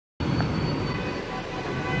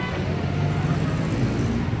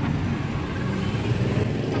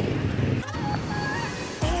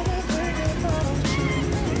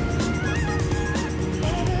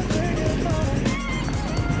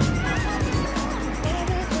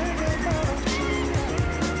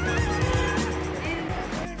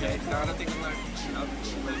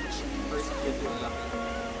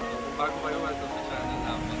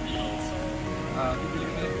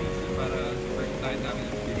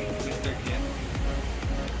registered yet.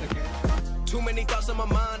 Okay. Too many thoughts on my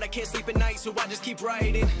mind, I can't sleep at night, so I just keep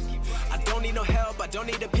writing. I don't need no help, I don't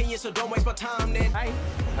need opinions, so don't waste my time then. Hi!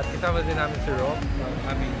 At kasama din namin si Hroch.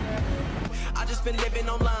 I just been living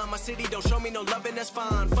online, my city don't show me no love and that's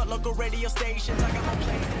fine. Fuck local radio stations, I got my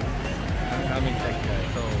plans. Ang aming tech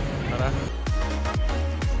guys. So, tara.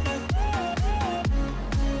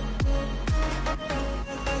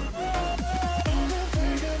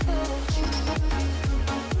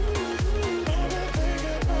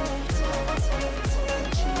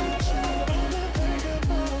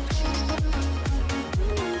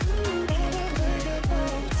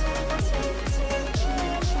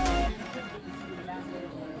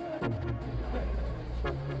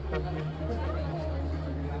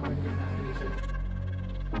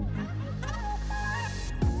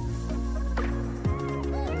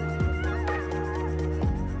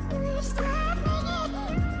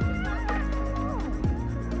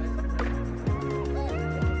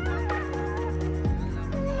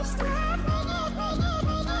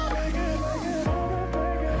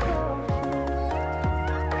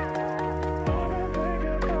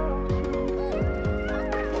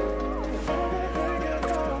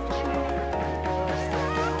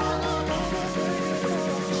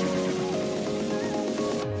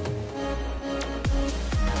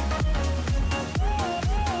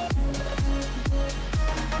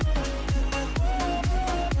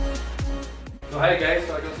 So hi guys,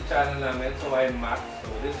 welcome to channel namin. So I'm Max. So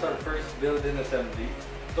this is our first build-in assembly.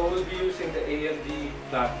 So we'll be using the AMD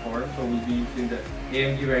platform. So we'll be using the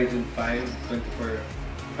AMD Ryzen 5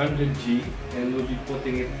 2400G and we'll be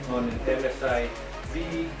putting it on an MSI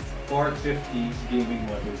B450 gaming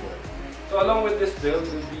motherboard. So along with this build,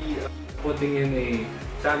 we'll be putting in a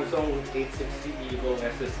Samsung 860 EVO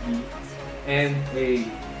SSD and a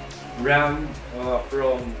RAM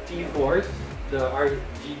from T-Force, the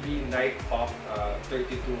RGB Nighthawk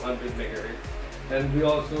 3200 MHz, and we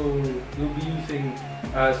also will be using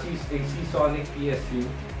a Seasonic PSU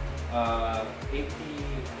 80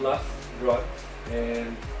 plus rods,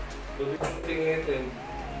 and we'll be putting it in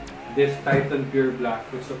this Titan Pure Black,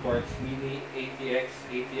 which supports Mini ATX,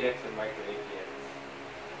 ATX, and Micro ATX.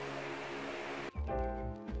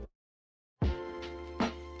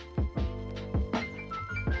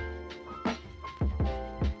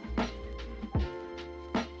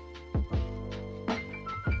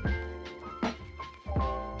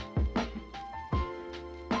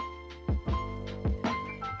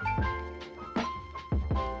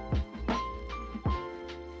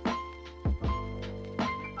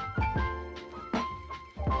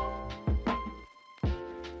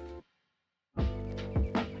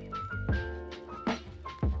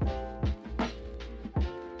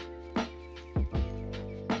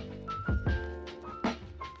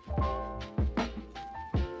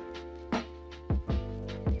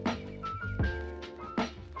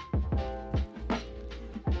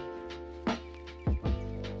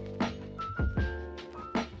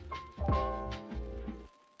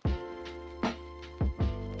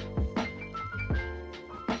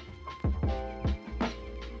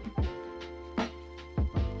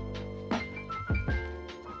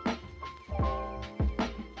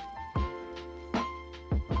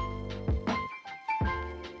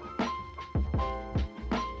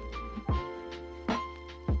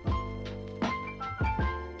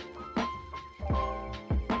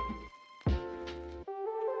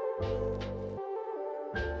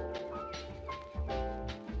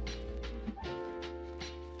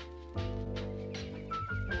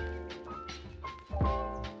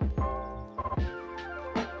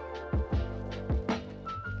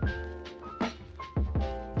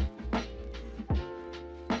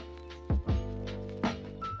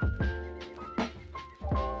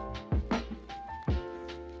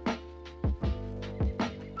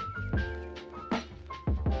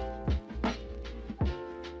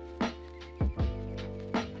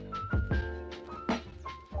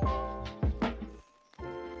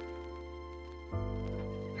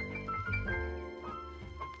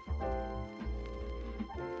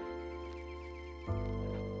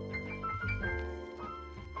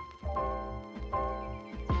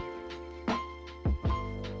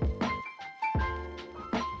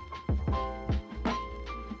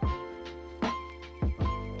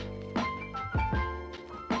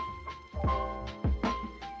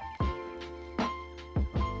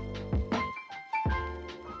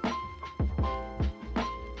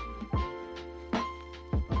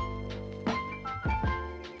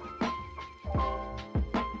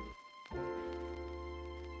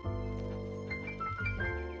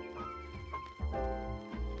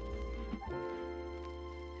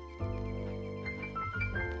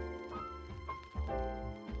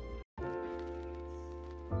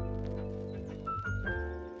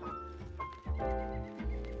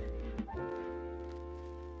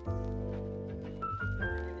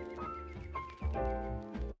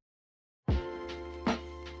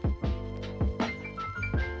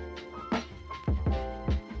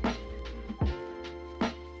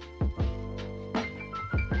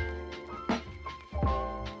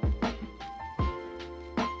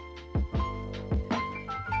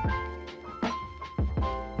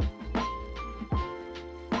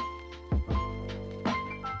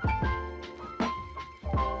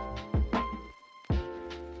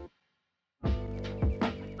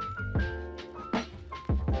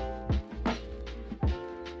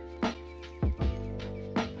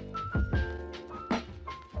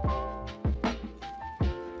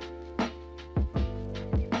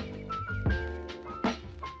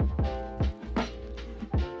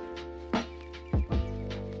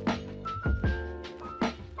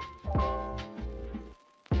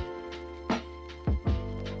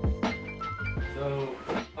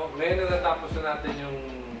 ngayon na natapos na natin yung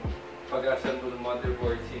pag-assemble ng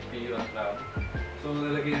motherboard, CPU at RAM. So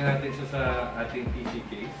lalagay na natin siya sa ating PC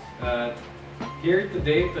case. Here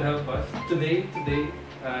today to help us, today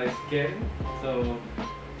is Ken. So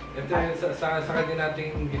ito yung sa kanya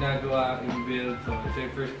natin ginagawa yung build. So ito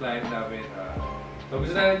yung first client namin. So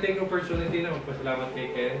gusto natin take opportunity na magpasalamat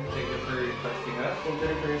kay Ken. Thank you for trusting us.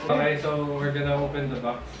 Okay, so we're gonna open the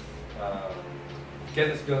box. Ken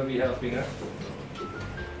is gonna be helping us.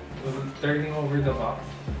 We'll be turning over the box.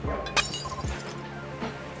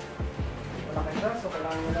 Wala kayo so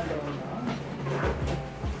kailangan mo lang gawin na.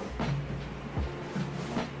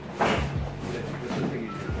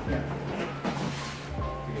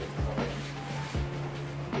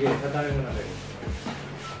 Sige, satayin mo na kayo.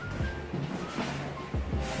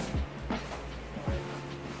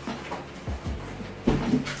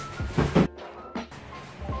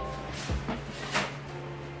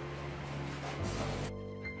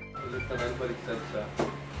 Ulit na lang baliktad siya.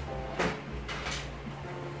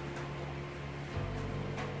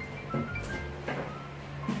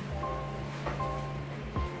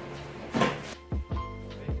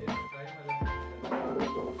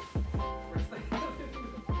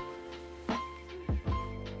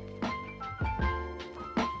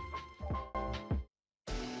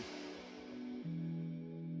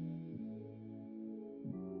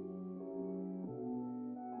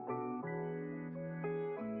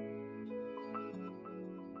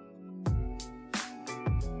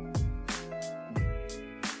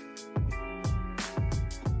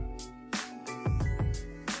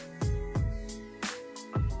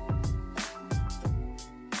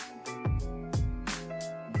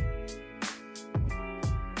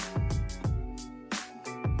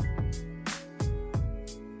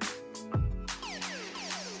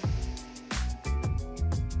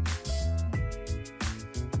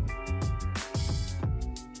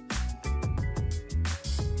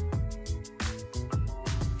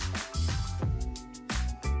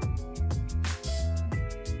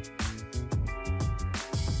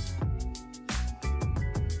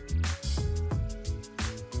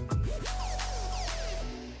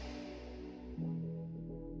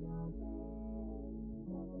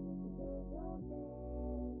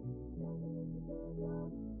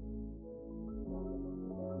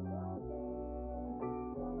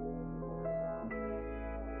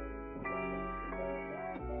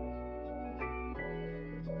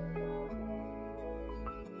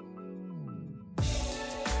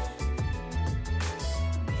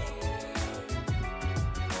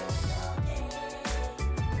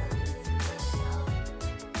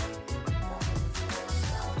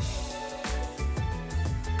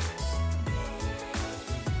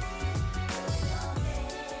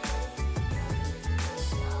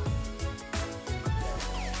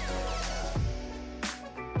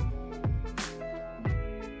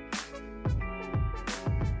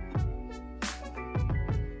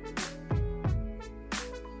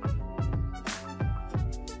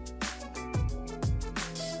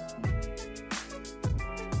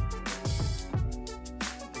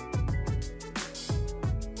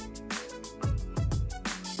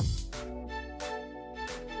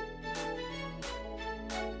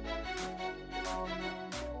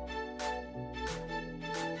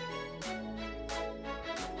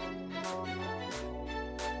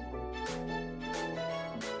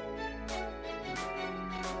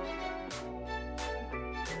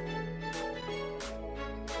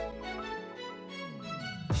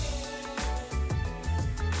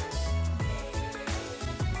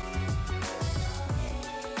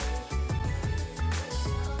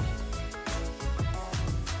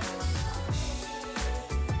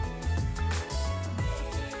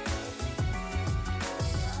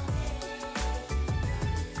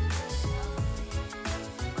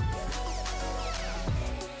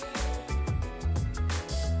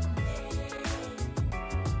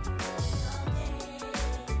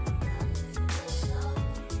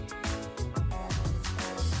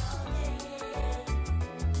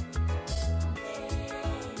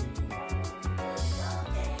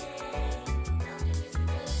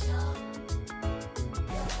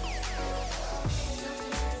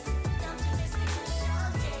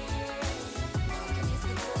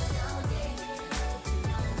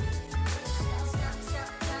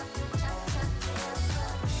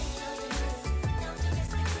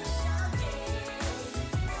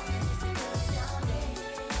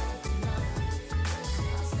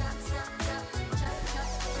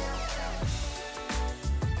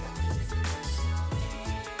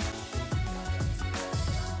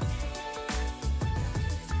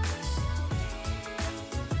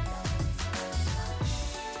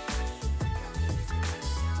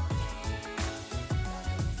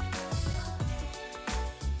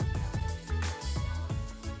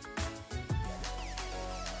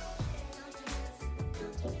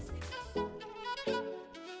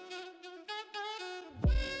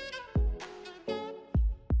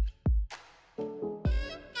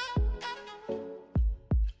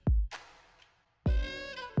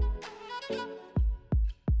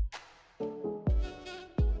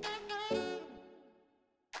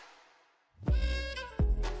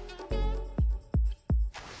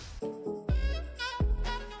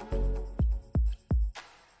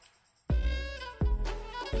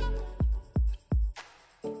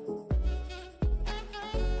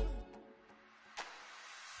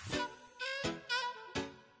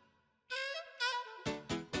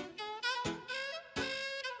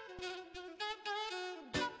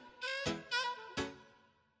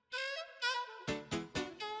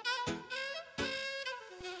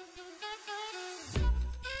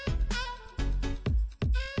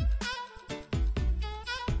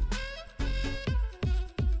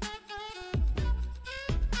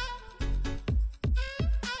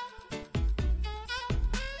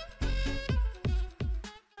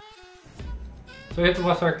 So it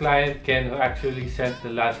was our client Ken who actually sent the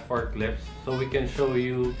last 4 clips so we can show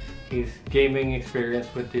you his gaming experience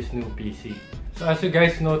with this new PC. So as you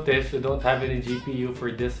guys noticed, we don't have any GPU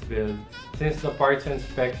for this build since the parts and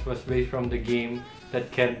specs was based from the game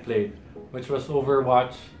that Ken played, which was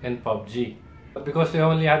Overwatch and PUBG. But because he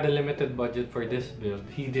only had a limited budget for this build,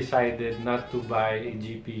 he decided not to buy a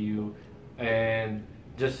GPU and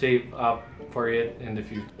just save up for it in the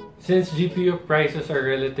future. Since GPU prices are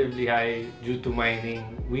relatively high due to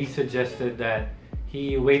mining, we suggested that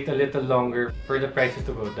he wait a little longer for the prices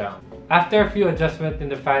to go down. After a few adjustments in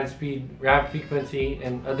the fan speed, RAM frequency,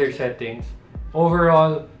 and other settings,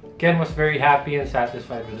 overall, Ken was very happy and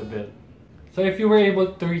satisfied with the build. So if you were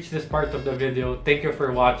able to reach this part of the video, thank you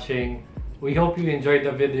for watching. We hope you enjoyed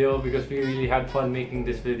the video because we really had fun making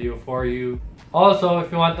this video for you. Also,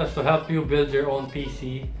 if you want us to help you build your own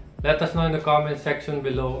PC, let us know in the comment section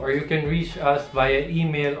below, or you can reach us via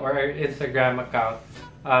email or our Instagram account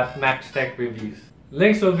at MaxTechReviews.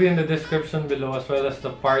 Links will be in the description below as well as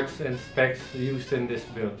the parts and specs used in this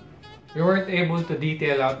build. We weren't able to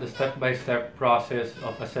detail out the step-by-step process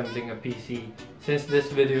of assembling a PC since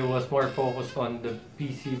this video was more focused on the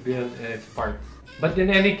PC build and its parts. But in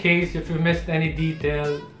any case, if you missed any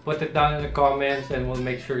detail, put it down in the comments and we'll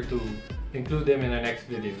make sure to include them in our next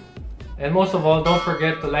video. And most of all, don't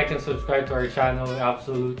forget to like and subscribe to our channel. We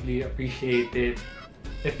absolutely appreciate it.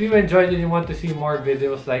 If you enjoyed and you want to see more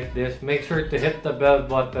videos like this, make sure to hit the bell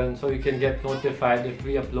button so you can get notified if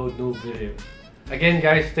we upload new videos. Again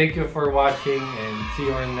guys, thank you for watching and see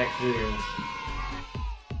you in the next video.